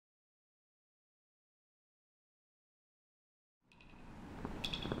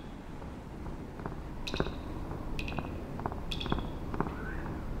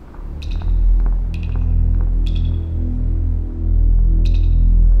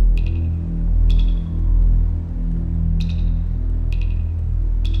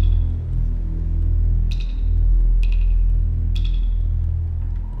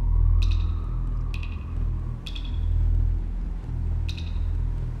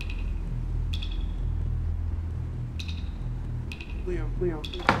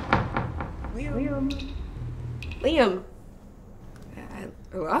Liam.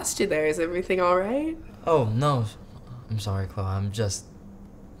 I lost you there. Is everything all right? Oh, no. I'm sorry, Chloe. I'm just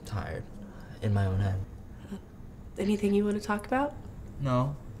tired in my own head. Anything you want to talk about?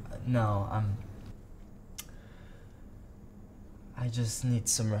 No, I just need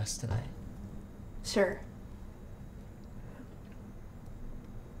some rest tonight. Sure.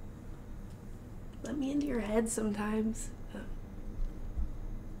 Let me into your head sometimes.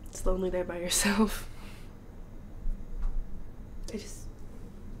 It's lonely there by yourself.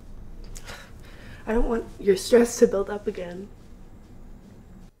 I don't want your stress to build up again.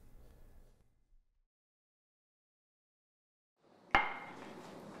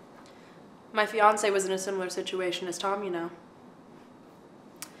 My fiance was in a similar situation as Tom, you know.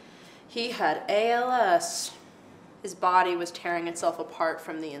 He had ALS. His body was tearing itself apart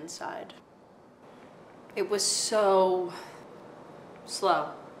from the inside. It was so slow.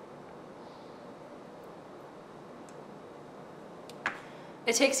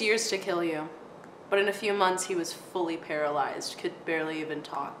 It takes years to kill you, but in a few months he was fully paralyzed, could barely even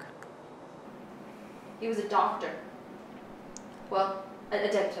talk. He was a doctor. Well, a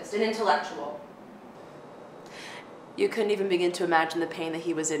dentist, an intellectual. You couldn't even begin to imagine the pain that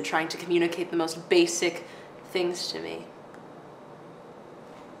he was in trying to communicate the most basic things to me.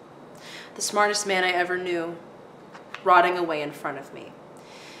 The smartest man I ever knew, rotting away in front of me.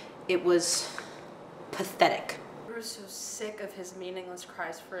 It was pathetic. I was so sick of his meaningless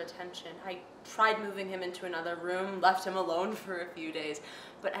cries for attention. I tried moving him into another room, left him alone for a few days,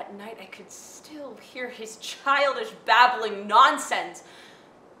 but at night I could still hear his childish babbling nonsense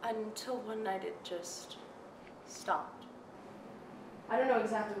until one night it just stopped. I don't know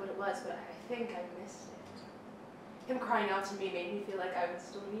exactly what it was, but I think I missed it. Him crying out to me made me feel like I was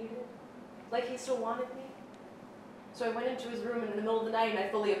still needed, like he still wanted me. So I went into his room in the middle of the night and I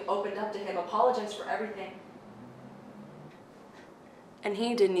fully opened up to him, apologized for everything. And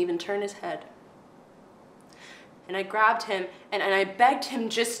he didn't even turn his head. And I grabbed him and I begged him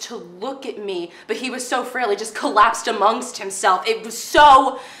just to look at me, but he was so frail, he just collapsed amongst himself. It was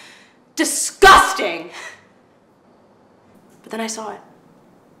so disgusting. But then I saw it.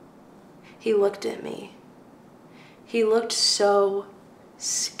 He looked at me. He looked so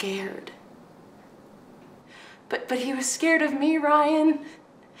scared. But he was scared of me, Ryan.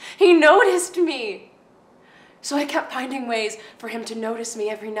 He noticed me. So I kept finding ways for him to notice me.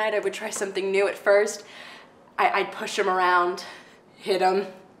 Every night I would try something new. At first, I'd push him around, hit him.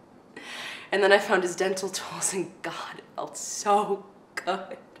 And then I found his dental tools, and God, it felt so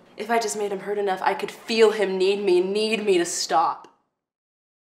good. If I just made him hurt enough, I could feel him need me to stop.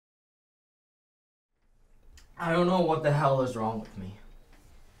 I don't know what the hell is wrong with me.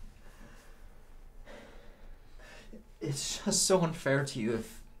 It's just so unfair to you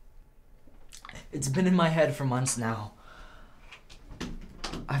if... It's been in my head for months now.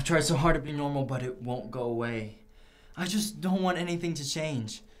 I've tried so hard to be normal, but it won't go away. I just don't want anything to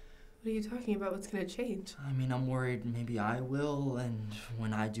change. What are you talking about? What's gonna change? I mean, I'm worried maybe I will, and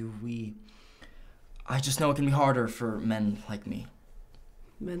when I do, I just know it can be harder for men like me.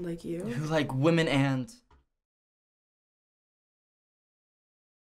 Men like you? Who like women and